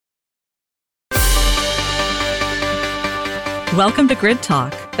Welcome to Grid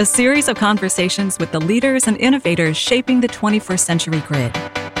Talk, a series of conversations with the leaders and innovators shaping the 21st century grid.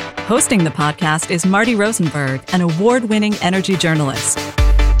 Hosting the podcast is Marty Rosenberg, an award-winning energy journalist.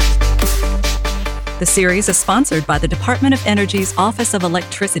 The series is sponsored by the Department of Energy's Office of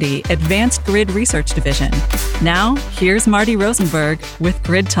Electricity Advanced Grid Research Division. Now, here's Marty Rosenberg with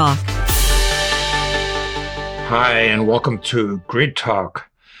Grid Talk. Hi, and welcome to Grid Talk.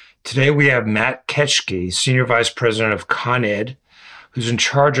 Today we have Matt Ketschke, Senior Vice President of Con Ed, who's in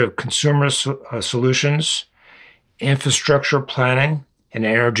charge of consumer solutions, infrastructure planning, and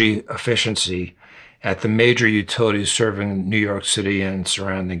energy efficiency at the major utilities serving New York City and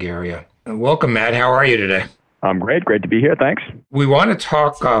surrounding area. Welcome, Matt. How are you today? I'm great. Great to be here. Thanks. We want to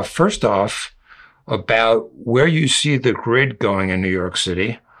talk, first off, about where you see the grid going in New York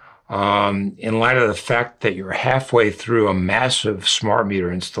City. In light of the fact that you're halfway through a massive smart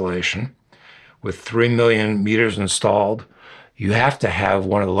meter installation with 3 million meters installed, you have to have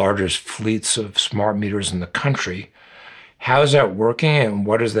one of the largest fleets of smart meters in the country. How is that working, and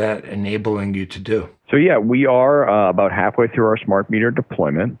what is that enabling you to do? So we are about halfway through our smart meter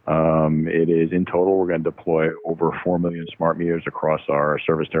deployment. It is in total, we're going to deploy over 4 million smart meters across our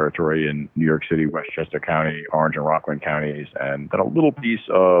service territory in New York City, Westchester County, Orange and Rockland counties, and then a little piece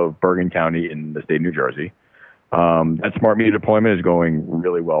of Bergen County in the state of New Jersey. That smart meter deployment is going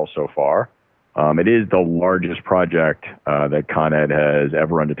really well so far. It is the largest project that Con Ed has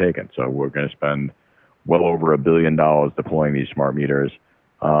ever undertaken. So we're going to spend well over $1 billion deploying these smart meters.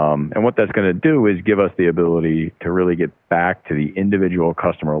 And what that's going to do is give us the ability to really get back to the individual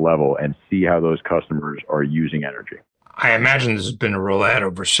customer level and see how those customers are using energy. I imagine this has been a rollout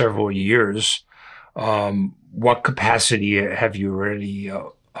over several years. What capacity have you already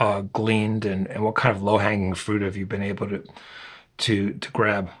gleaned, and what kind of low-hanging fruit have you been able to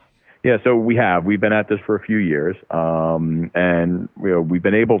grab? Yeah, so we've been at this for a few years, and we've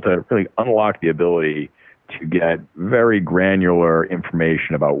been able to really unlock the ability to get very granular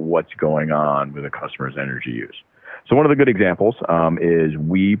information about what's going on with a customer's energy use. So one of the good examples is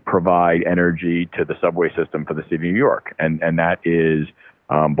we provide energy to the subway system for the city of New York, and that is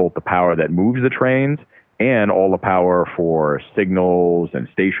both the power that moves the trains and all the power for signals and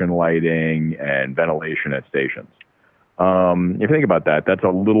station lighting and ventilation at stations. If you think about that, that's a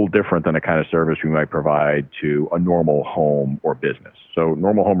little different than the kind of service we might provide to a normal home or business. So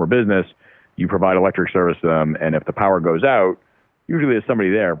normal home or business, you provide electric service to them, and if the power goes out, usually there's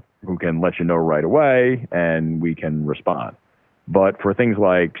somebody there who can let you know right away, and we can respond. But for things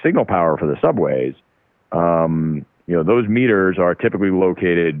like signal power for the subways, those meters are typically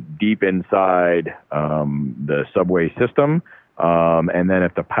located deep inside the subway system, and then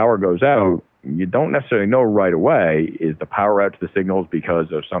if the power goes out, you don't necessarily know right away, is the power out to the signals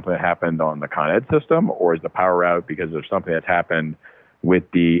because of something that happened on the Con Ed system, or is the power out because of something that's happened with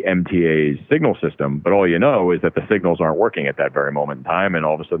the MTA's signal system? But all you know is that the signals aren't working at that very moment in time, and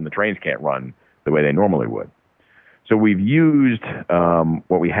all of a sudden the trains can't run the way they normally would. So we've used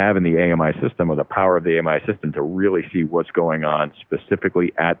what we have in the AMI system, or the power of the AMI system, to really see what's going on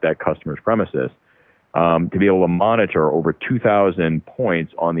specifically at that customer's premises, to be able to monitor over 2,000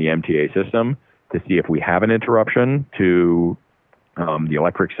 points on the MTA system to see if we have an interruption to the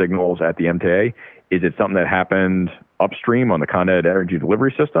electric signals at the MTA. Is it something that happened upstream on the Con Ed energy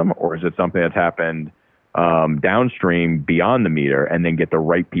delivery system, or is it something that's happened downstream beyond the meter, and then get the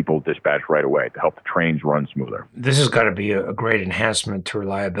right people dispatched right away to help the trains run smoother? This has got to be a great enhancement to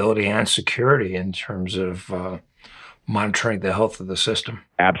reliability and security in terms of monitoring the health of the system.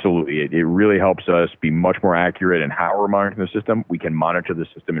 Absolutely. It really helps us be much more accurate in how we're monitoring the system. We can monitor the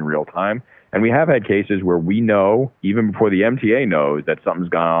system in real time. And we have had cases where we know, even before the MTA knows, that something's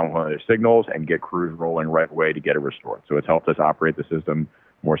gone on with one of their signals, and get crews rolling right away to get it restored. So it's helped us operate the system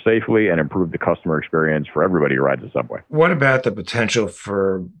more safely and improve the customer experience for everybody who rides the subway. What about the potential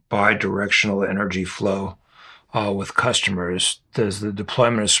for bi-directional energy flow with customers? Does the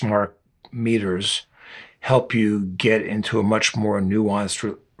deployment of smart meters help you get into a much more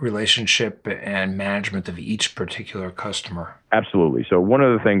nuanced relationship and management of each particular customer? Absolutely. So one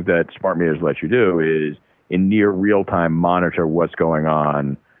of the things that smart meters let you do is in near real time monitor what's going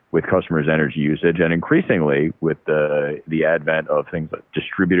on with customers' energy usage. And increasingly, with the advent of things like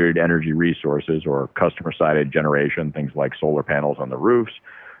distributed energy resources or customer-sided generation, things like solar panels on the roofs,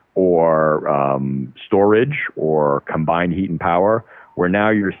 or storage, or combined heat and power, where now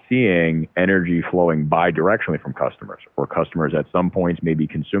you're seeing energy flowing bi-directionally from customers, or customers at some points may be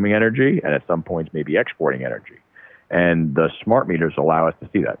consuming energy and at some points may be exporting energy. And the smart meters allow us to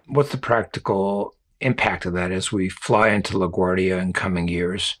see that. What's the practical impact of that as we fly into LaGuardia in coming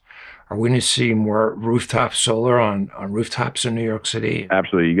years? Are we going to see more rooftop solar on rooftops in New York City?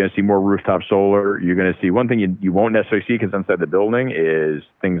 Absolutely. You're going to see more rooftop solar. You're going to see one thing you won't necessarily see because inside the building is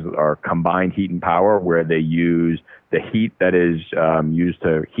things that are combined heat and power, where they use the heat that is used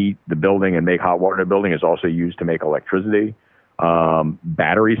to heat the building and make hot water in the building is also used to make electricity.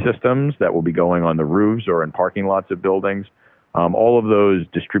 Battery systems that will be going on the roofs or in parking lots of buildings. All of those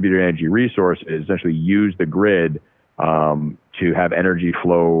distributed energy resources essentially use the grid to have energy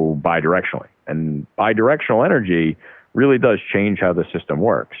flow bidirectionally. And bidirectional energy really does change how the system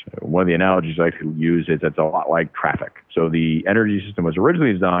works. One of the analogies I like to use is it's a lot like traffic. So the energy system was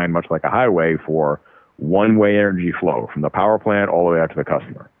originally designed much like a highway for one-way energy flow from the power plant all the way out to the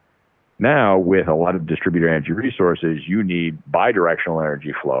customer. Now, with a lot of distributed energy resources, you need bidirectional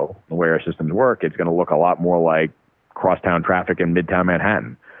energy flow. The way our systems work, it's going to look a lot more like crosstown traffic in Midtown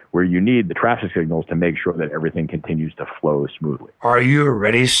Manhattan, where you need the traffic signals to make sure that everything continues to flow smoothly. Are you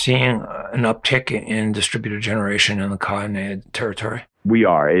already seeing an uptick in distributed generation in the Con Ed territory? We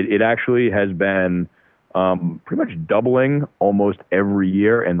are. It actually has been pretty much doubling almost every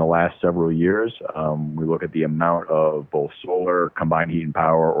year in the last several years. We look at the amount of both solar, combined heat and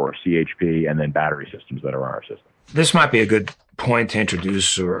power, or CHP, and then battery systems that are on our system. This might be a good point to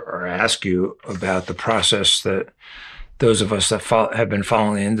introduce or ask you about the process that those of us that have been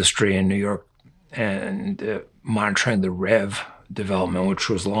following the industry in New York and monitoring the REV development, which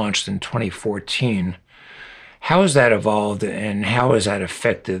was launched in 2014. How has that evolved and how has that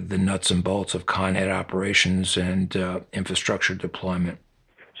affected the nuts and bolts of Con Ed operations and infrastructure deployment?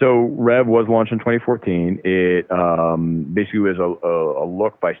 So REV was launched in 2014. It basically was a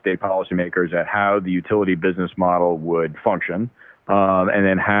look by state policymakers at how the utility business model would function, and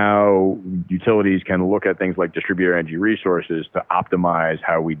then how utilities can look at things like distributed energy resources to optimize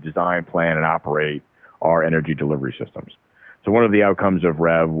how we design, plan, and operate our energy delivery systems. So one of the outcomes of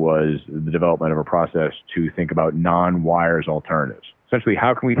REV was the development of a process to think about non-wires alternatives. Essentially,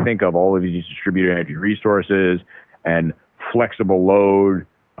 how can we think of all of these distributed energy resources and flexible load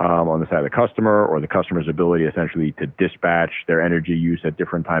on the side of the customer, or the customer's ability essentially to dispatch their energy use at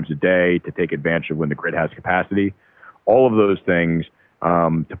different times of day to take advantage of when the grid has capacity. All of those things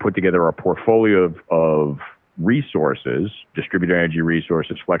to put together a portfolio of resources, distributed energy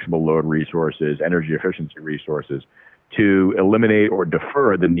resources, flexible load resources, energy efficiency resources, to eliminate or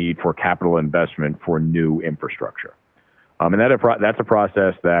defer the need for capital investment for new infrastructure. And that's a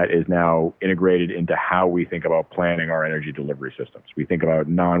process that is now integrated into how we think about planning our energy delivery systems. We think about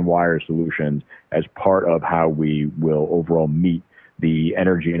non-wire solutions as part of how we will overall meet the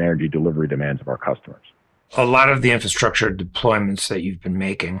energy and energy delivery demands of our customers. A lot of the infrastructure deployments that you've been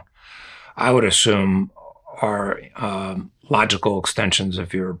making, I would assume, are logical extensions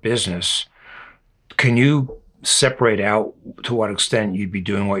of your business. Can you separate out to what extent you'd be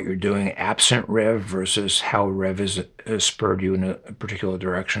doing what you're doing absent REV versus how REV has spurred you in a particular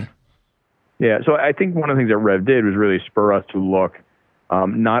direction? Yeah, so I think one of the things that REV did was really spur us to look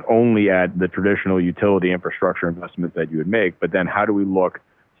not only at the traditional utility infrastructure investments that you would make, but then how do we look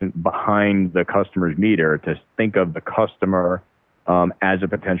behind the customer's meter to think of the customer as a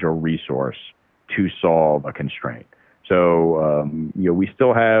potential resource to solve a constraint. So, we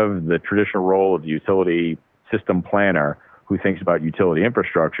still have the traditional role of the utility system planner who thinks about utility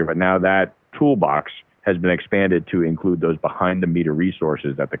infrastructure, but now that toolbox has been expanded to include those behind the meter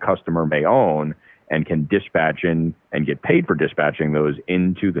resources that the customer may own and can dispatch in and get paid for dispatching those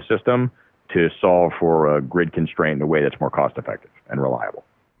into the system to solve for a grid constraint in a way that's more cost effective and reliable.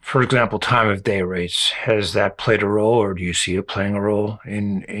 For example, time of day rates, has that played a role, or do you see it playing a role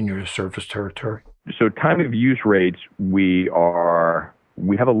in your service territory? So time of use rates, we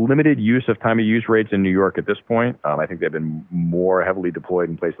have a limited use of time of use rates in New York at this point. I think they've been more heavily deployed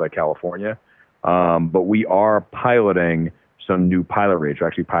in places like California. But we are piloting some new pilot rates. We're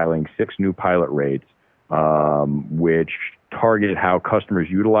actually piloting 6 new pilot rates, which target how customers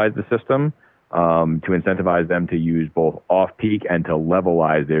utilize the system to incentivize them to use both off-peak and to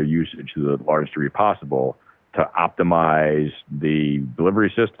levelize their usage to the largest degree possible to optimize the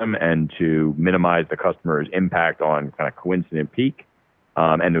delivery system and to minimize the customer's impact on kind of coincident peak.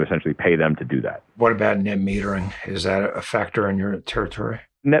 And to essentially pay them to do that. What about net metering? Is that a factor in your territory?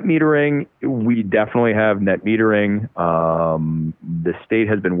 Net metering, we definitely have net metering. The state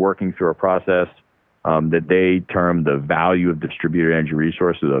has been working through a process that they term the value of distributed energy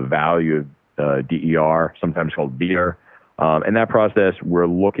resources, the value of DER, sometimes called VER. In that process, we're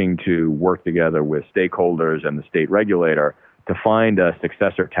looking to work together with stakeholders and the state regulator to find a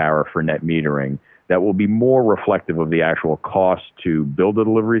successor tariff for net metering that will be more reflective of the actual cost to build a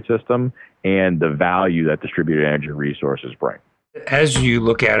delivery system and the value that distributed energy resources bring. As you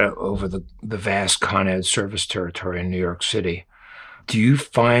look at it over the vast Con Ed service territory in New York City, do you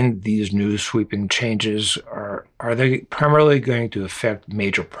find these new sweeping changes are they primarily going to affect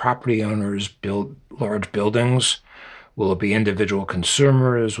major property owners, build large buildings? Will it be individual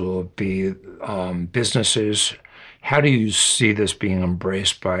consumers? Will it be businesses? How do you see this being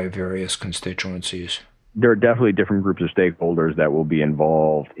embraced by various constituencies? There are definitely different groups of stakeholders that will be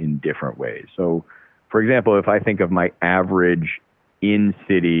involved in different ways. So, for example, if I think of my average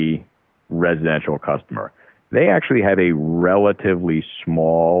in-city residential customer, they actually have a relatively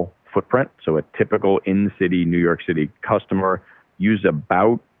small footprint. So a typical in-city New York City customer uses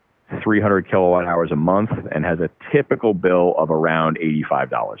about 300 kilowatt hours a month and has a typical bill of around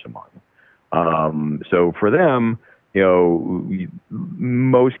 $85 a month. So for them,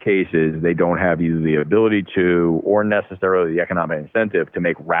 most cases, they don't have either the ability to or necessarily the economic incentive to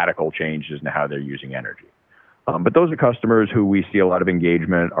make radical changes in how they're using energy. But those are customers who we see a lot of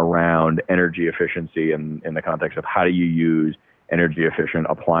engagement around energy efficiency in the context of how do you use energy efficient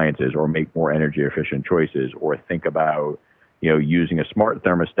appliances or make more energy efficient choices or think about using a smart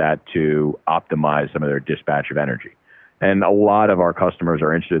thermostat to optimize some of their dispatch of energy. And a lot of our customers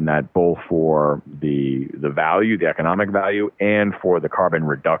are interested in that both for the value, the economic value, and for the carbon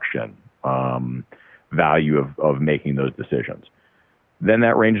reduction value of making those decisions. Then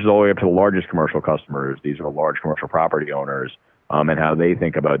that ranges all the way up to the largest commercial customers. These are large commercial property owners and how they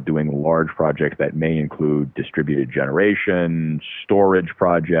think about doing large projects that may include distributed generation, storage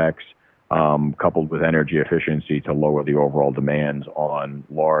projects, coupled with energy efficiency to lower the overall demands on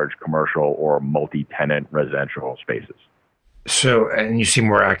large commercial or multi-tenant residential spaces. So, and you see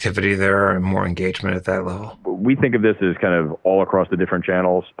more activity there and more engagement at that level? We think of this as kind of all across the different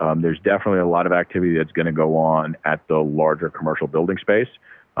channels. There's definitely a lot of activity that's going to go on at the larger commercial building space.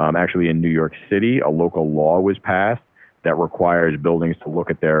 Actually, in New York City, a local law was passed that requires buildings to look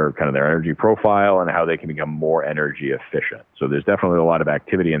at their energy profile and how they can become more energy efficient. So there's definitely a lot of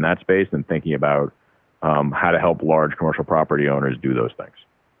activity in that space and thinking about how to help large commercial property owners do those things.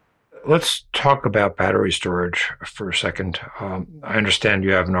 Let's talk about battery storage for a second. I understand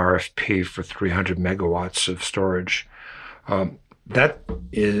you have an RFP for 300 megawatts of storage.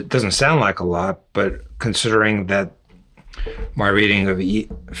 Doesn't sound like a lot, but considering that my reading of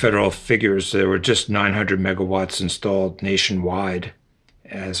federal figures, there were just 900 megawatts installed nationwide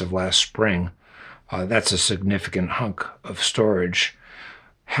as of last spring. That's a significant hunk of storage.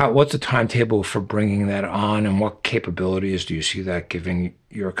 What's the timetable for bringing that on, and what capabilities do you see that giving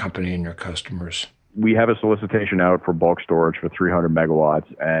your company and your customers? We have a solicitation out for bulk storage for 300 megawatts.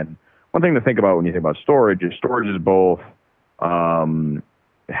 And one thing to think about when you think about storage is both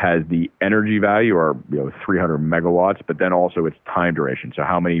has the energy value, or 300 megawatts, but then also its time duration. So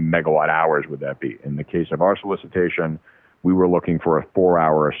how many megawatt hours would that be? In the case of our solicitation, we were looking for a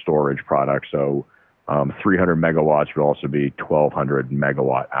 4-hour storage product. So 300 megawatts would also be 1,200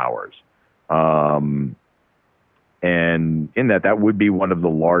 megawatt hours. And in that would be one of the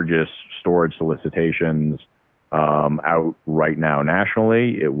largest storage solicitations out right now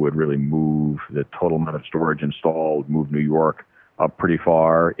nationally. It would really move the total amount of storage installed, move New York up pretty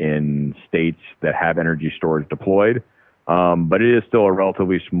far in states that have energy storage deployed. But it is still a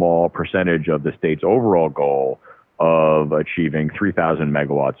relatively small percentage of the state's overall goal of achieving 3,000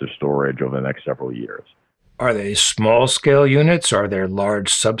 megawatts of storage over the next several years. Are they small scale units? Are there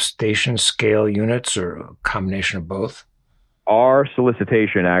large substation scale units, or a combination of both? Our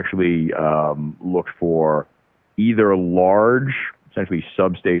solicitation actually looked for either large, essentially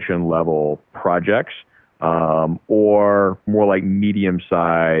substation level projects, or more like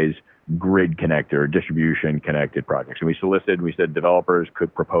medium-sized grid connected or distribution connected projects. And we said developers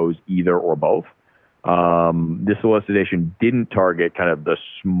could propose either or both. This solicitation didn't target kind of the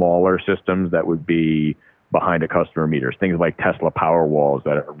smaller systems that would be behind a customer meters, things like Tesla Powerwalls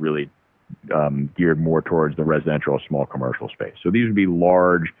that are really geared more towards the residential or small commercial space. So these would be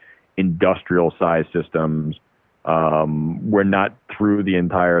large industrial size systems. We're not through the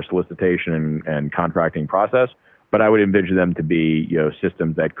entire solicitation and contracting process, but I would envision them to be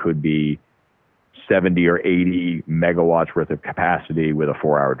systems that could be 70 or 80 megawatts worth of capacity with a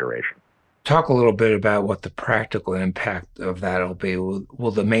 4-hour duration. Talk a little bit about what the practical impact of that will be.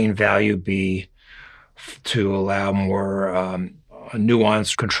 Will the main value be to allow more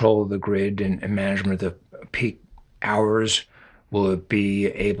nuanced control of the grid and management of the peak hours? Will it be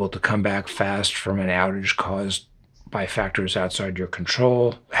able to come back fast from an outage caused by factors outside your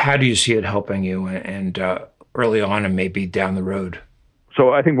control? How do you see it helping you and early on and maybe down the road?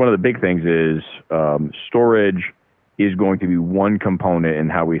 So I think one of the big things is storage is going to be one component in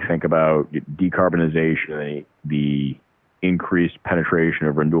how we think about decarbonization, the increased penetration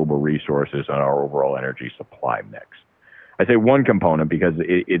of renewable resources on our overall energy supply mix. I say one component because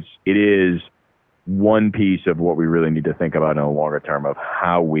it is one piece of what we really need to think about in the longer term of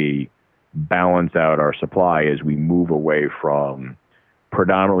how we balance out our supply as we move away from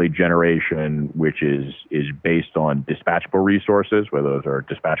predominantly generation, which is based on dispatchable resources, whether those are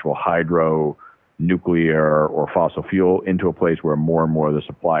dispatchable hydro, nuclear, or fossil fuel, into a place where more and more of the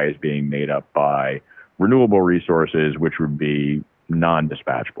supply is being made up by renewable resources, which would be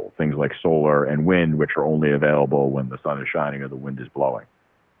non-dispatchable, things like solar and wind, which are only available when the sun is shining or the wind is blowing.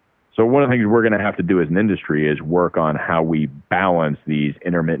 So one of the things we're going to have to do as an industry is work on how we balance these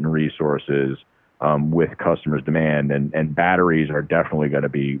intermittent resources with customers' demand, and batteries are definitely going to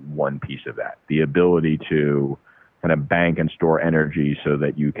be one piece of that. The ability to kind of bank and store energy so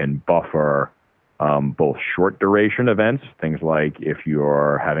that you can buffer both short duration events, things like if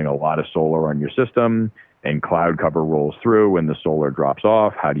you're having a lot of solar on your system and cloud cover rolls through and the solar drops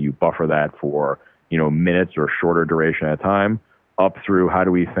off, how do you buffer that for minutes or shorter duration at a time, up through how do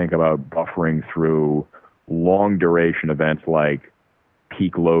we think about buffering through long duration events like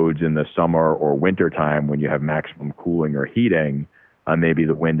peak loads in the summer or winter time when you have maximum cooling or heating, maybe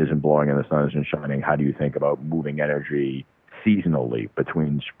the wind isn't blowing and the sun isn't shining. How do you think about moving energy seasonally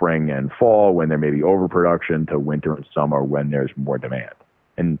between spring and fall when there may be overproduction to winter and summer when there's more demand?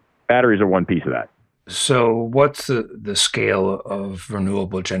 And batteries are one piece of that. So what's the scale of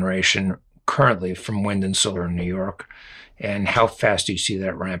renewable generation currently from wind and solar in New York? And how fast do you see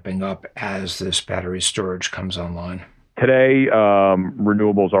that ramping up as this battery storage comes online? Today,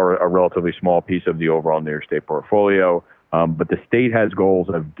 renewables are a relatively small piece of the overall New York State portfolio, but the state has goals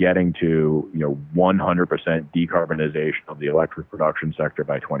of getting to 100% decarbonization of the electric production sector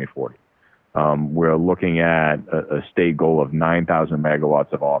by 2040. We're looking at a state goal of 9,000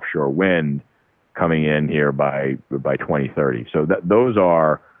 megawatts of offshore wind coming in here by 2030. So those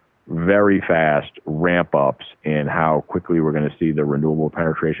are very fast ramp ups in how quickly we're going to see the renewable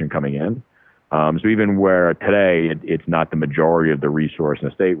penetration coming in. So even where today it's not the majority of the resource in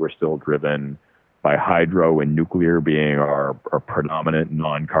the state, we're still driven by hydro and nuclear being our predominant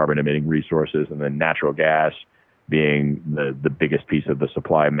non-carbon emitting resources, and then natural gas being the biggest piece of the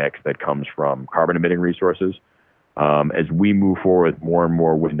supply mix that comes from carbon emitting resources. As we move forward with more and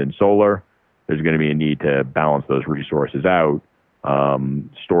more wind and solar, there's going to be a need to balance those resources out.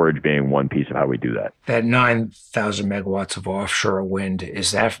 Storage being one piece of how we do that. That 9,000 megawatts of offshore wind,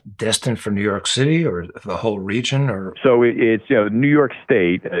 is that destined for New York City or the whole region? Or so it's New York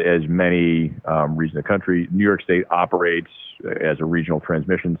State, as many regions of the country. New York State operates as a regional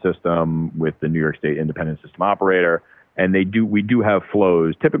transmission system with the New York State Independent System Operator, and we do have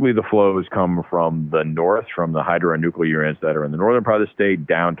flows. Typically, the flows come from the north, from the hydro and nuclear units that are in the northern part of the state,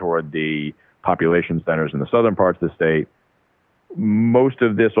 down toward the population centers in the southern parts of the state. Most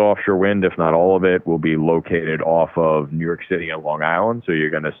of this offshore wind, if not all of it, will be located off of New York City and Long Island. So you're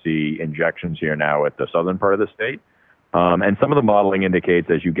going to see injections here now at the southern part of the state. And some of the modeling indicates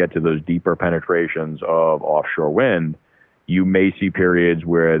as you get to those deeper penetrations of offshore wind, you may see periods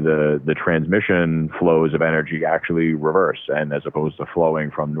where the transmission flows of energy actually reverse. And as opposed to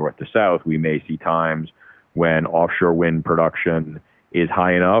flowing from north to south, we may see times when offshore wind production is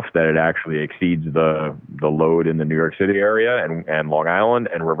high enough that it actually exceeds the load in the New York City area and Long Island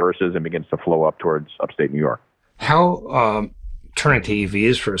and reverses and begins to flow up towards upstate New York. How, turning to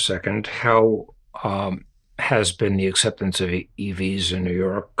EVs for a second, how has been the acceptance of EVs in New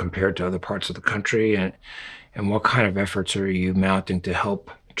York compared to other parts of the country? And what kind of efforts are you mounting to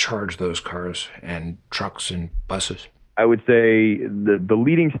help charge those cars and trucks and buses? I would say the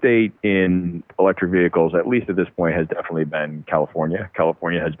leading state in electric vehicles, at least at this point, has definitely been California.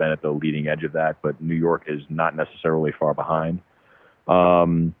 California has been at the leading edge of that, but New York is not necessarily far behind.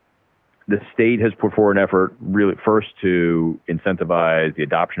 The state has put forward an effort really first to incentivize the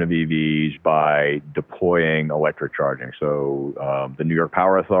adoption of EVs by deploying electric charging. So the New York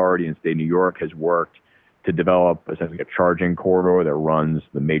Power Authority in state New York has worked to develop essentially a charging corridor that runs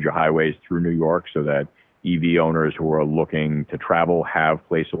the major highways through New York so that EV owners who are looking to travel have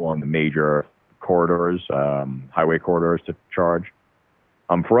place along the major corridors, highway corridors to charge.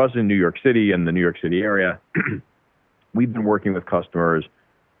 For us in New York City and the New York City area, we've been working with customers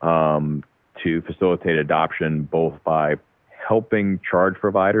to facilitate adoption both by helping charge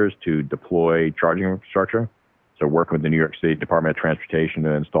providers to deploy charging infrastructure. So working with the New York City Department of Transportation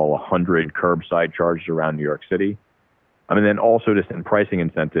to install 100 curbside chargers around New York City. And then also to send pricing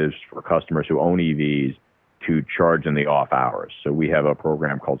incentives for customers who own EVs to charge in the off hours. So we have a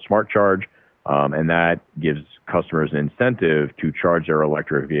program called Smart Charge, and that gives customers an incentive to charge their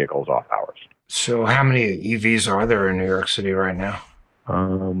electric vehicles off hours. So how many EVs are there in New York City right now?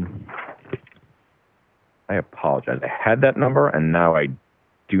 I apologize. I had that number, and now I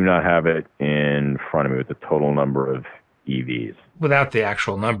do not have it in front of me with the total number of EVs. Without the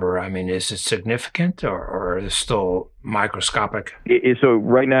actual number, I mean, is it significant or is it still microscopic? So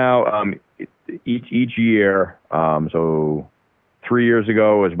right now, each year, so 3 years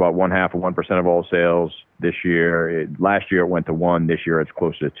ago it was about 0.5% of all sales. Last year it went to 1. This year it's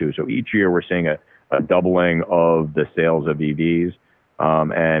closer to 2. So each year we're seeing a doubling of the sales of EVs.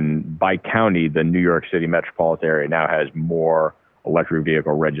 And by county, the New York City metropolitan area now has more electric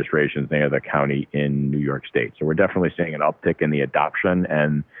vehicle registrations than any other county in New York State. So we're definitely seeing an uptick in the adoption,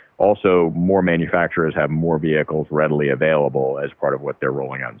 and also more manufacturers have more vehicles readily available as part of what they're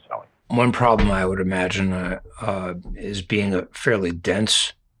rolling out and selling. One problem I would imagine is being a fairly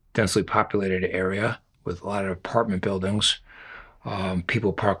densely populated area with a lot of apartment buildings.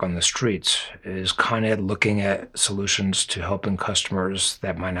 People park on the streets. Is Con Ed looking at solutions to helping customers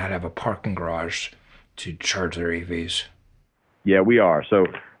that might not have a parking garage to charge their EVs? Yeah, we are. So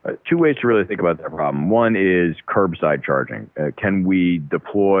 2 ways to really think about that problem. One is curbside charging. Can we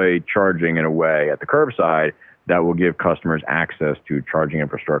deploy charging in a way at the curbside that will give customers access to charging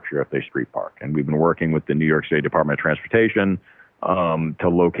infrastructure if they street park? And we've been working with the New York State Department of Transportation to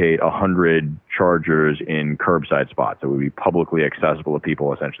locate 100 chargers in curbside spots that would be publicly accessible to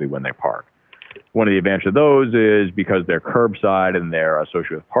people essentially when they park. One of the advantages of those is because they're curbside and they're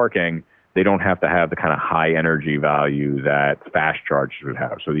associated with parking, they don't have to have the kind of high energy value that fast chargers would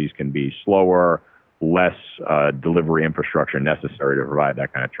have. So these can be slower, less delivery infrastructure necessary to provide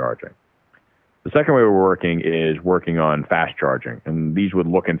that kind of charging. The second way we're working on fast charging. And these would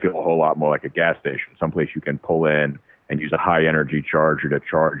look and feel a whole lot more like a gas station, someplace you can pull in and use a high energy charger to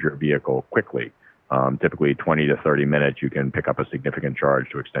charge your vehicle quickly. Typically 20 to 30 minutes, you can pick up a significant charge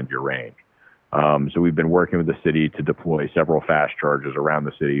to extend your range. So we've been working with the city to deploy several fast chargers around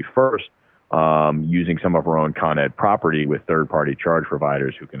the city. First, using some of our own Con Ed property with third-party charge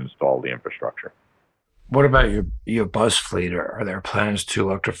providers who can install the infrastructure. What about your bus fleet? Are there plans to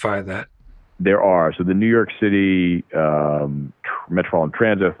electrify that? There are. So the New York City Metropolitan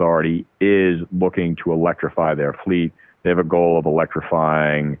Transit Authority is looking to electrify their fleet. They have a goal of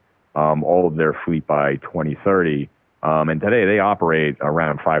electrifying all of their fleet by 2030. And today they operate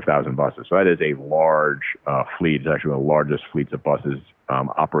around 5,000 buses. So that is a large fleet. It's actually one of the largest fleets of buses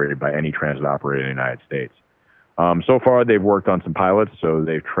operated by any transit operator in the United States. So far, they've worked on some pilots. So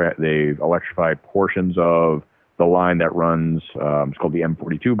they've electrified portions of the line that runs, it's called the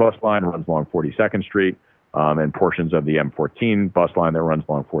M42 bus line, runs along 42nd Street, and portions of the M14 bus line that runs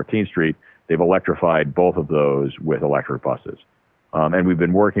along 14th Street. They've electrified both of those with electric buses. And we've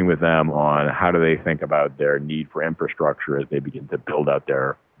been working with them on how do they think about their need for infrastructure as they begin to build out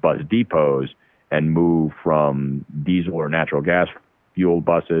their bus depots and move from diesel or natural gas fueled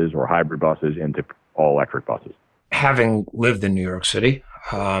buses or hybrid buses into all electric buses. Having lived in New York City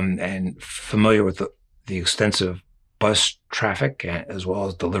and familiar with the extensive bus traffic as well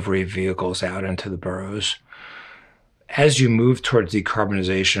as delivery vehicles out into the boroughs, as you move towards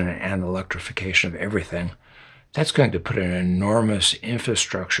decarbonization and electrification of everything, that's going to put an enormous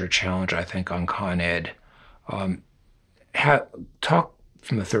infrastructure challenge, I think, on Con Ed. Talk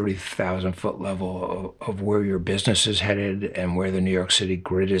from the 30,000-foot level of where your business is headed and where the New York City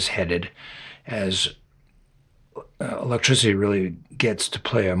grid is headed as electricity really gets to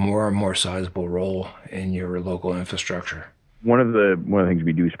play a more and more sizable role in your local infrastructure. One of the things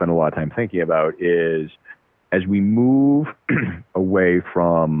we do spend a lot of time thinking about is as we move away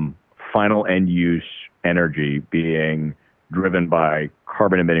from final end use energy being driven by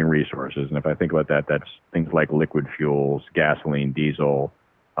carbon emitting resources. And if I think about that, that's things like liquid fuels, gasoline, diesel,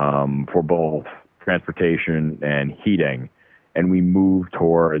 for both transportation and heating. And we move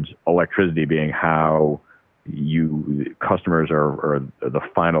towards electricity being how customers are the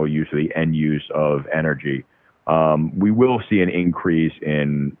final use of the end use of energy. We will see an increase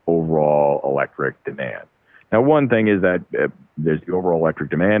in overall electric demand. Now, one thing is that there's the overall electric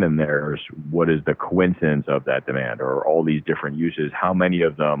demand, and there's what is the coincidence of that demand, or all these different uses, how many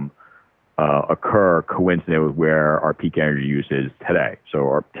of them occur coincident with where our peak energy use is today.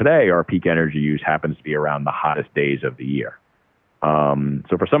 So today, our peak energy use happens to be around the hottest days of the year.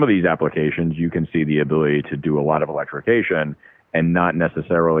 So for some of these applications, you can see the ability to do a lot of electrification and not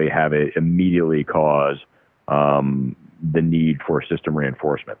necessarily have it immediately cause the need for system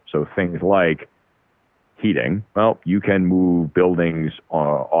reinforcement. So things like heating, well, you can move buildings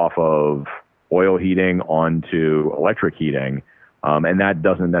off of oil heating onto electric heating. And that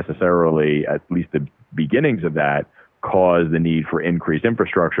doesn't necessarily, at least the beginnings of that, cause the need for increased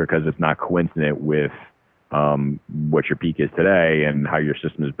infrastructure because it's not coincident with what your peak is today and how your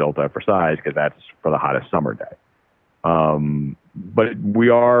system is built up for size, because that's for the hottest summer day. But we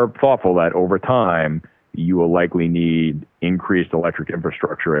are thoughtful that over time, you will likely need increased electric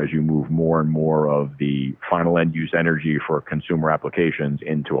infrastructure as you move more and more of the final end use energy for consumer applications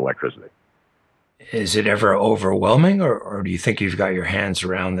into electricity. Is it ever overwhelming, or do you think you've got your hands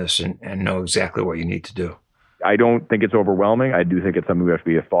around this and know exactly what you need to do? I don't think it's overwhelming. I do think it's something we have to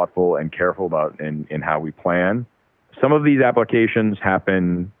be thoughtful and careful about in how we plan. Some of these applications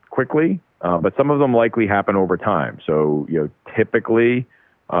happen quickly, but some of them likely happen over time. So, typically,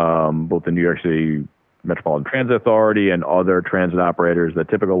 both the New York City Metropolitan Transit Authority and other transit operators, the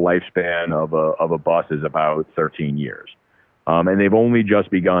typical lifespan of a bus is about 13 years. And they've only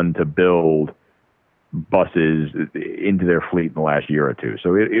just begun to build buses into their fleet in the last year or two.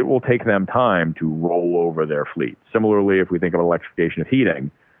 So it will take them time to roll over their fleet. Similarly, if we think of electrification of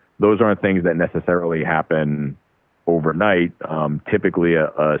heating, those aren't things that necessarily happen overnight. Typically,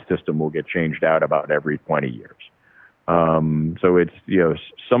 a system will get changed out about every 20 years. So it's,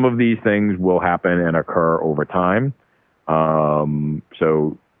 some of these things will happen and occur over time.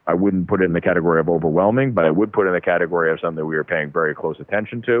 So I wouldn't put it in the category of overwhelming, but I would put it in the category of something that we are paying very close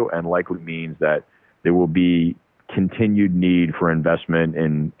attention to, and likely means that there will be continued need for investment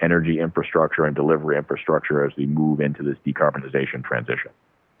in energy infrastructure and delivery infrastructure as we move into this decarbonization transition.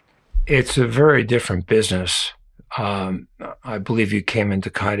 It's a very different business. I believe you came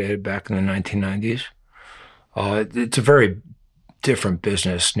into Con Ed back in the 1990s. It's a very different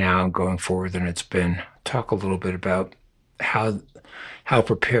business now going forward than it's been. Talk a little bit about how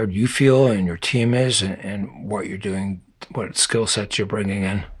prepared you feel and your team is, and what you're doing, what skill sets you're bringing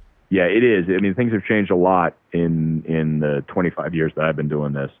in. Yeah, it is. I mean, things have changed a lot in the 25 years that I've been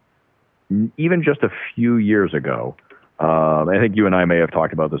doing this. Even just a few years ago, I think you and I may have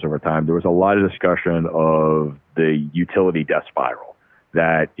talked about this over time, there was a lot of discussion of the utility death spiral.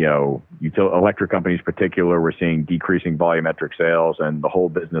 That, electric companies in particular were seeing decreasing volumetric sales, and the whole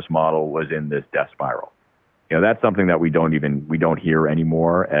business model was in this death spiral. That's something that we don't hear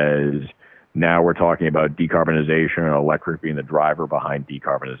anymore, as now we're talking about decarbonization and electric being the driver behind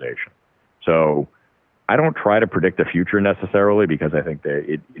decarbonization. So I don't try to predict the future necessarily, because I think that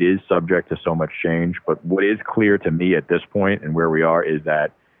it is subject to so much change. But what is clear to me at this point and where we are is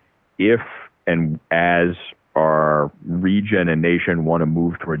that if and as our region and nation want to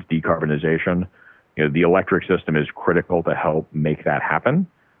move towards decarbonization, the electric system is critical to help make that happen.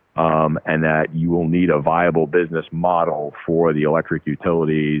 And that you will need a viable business model for the electric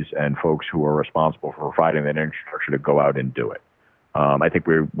utilities and folks who are responsible for providing that infrastructure to go out and do it. I think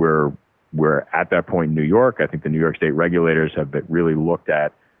we're at that point in New York. I think the New York State regulators have really looked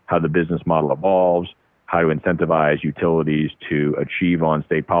at how the business model evolves, how to incentivize utilities to achieve on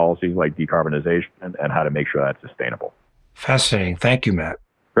state policies like decarbonization, and how to make sure that's sustainable. Fascinating. Thank you, Matt.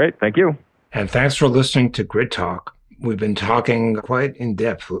 Great. Thank you. And thanks for listening to Grid Talk. We've been talking quite in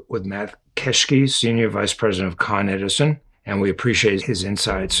depth with Matt Keschke, Senior Vice President of Con Edison, and we appreciate his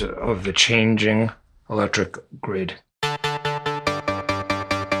insights of the changing electric grid.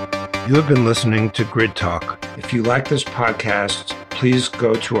 You have been listening to Grid Talk. If you like this podcast, please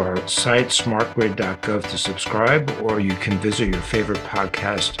go to our site, smartgrid.gov, to subscribe, or you can visit your favorite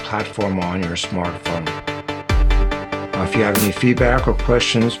podcast platform on your smartphone. If you have any feedback or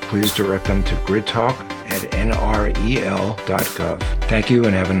questions, please direct them to gridtalk@nrel.gov. Thank you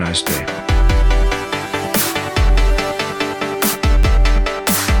and have a nice day.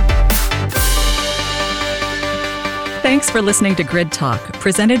 Thanks for listening to Grid Talk,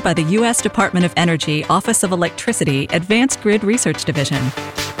 presented by the U.S. Department of Energy, Office of Electricity, Advanced Grid Research Division.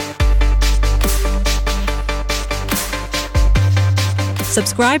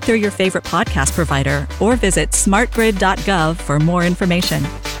 Subscribe through your favorite podcast provider or visit smartgrid.gov for more information.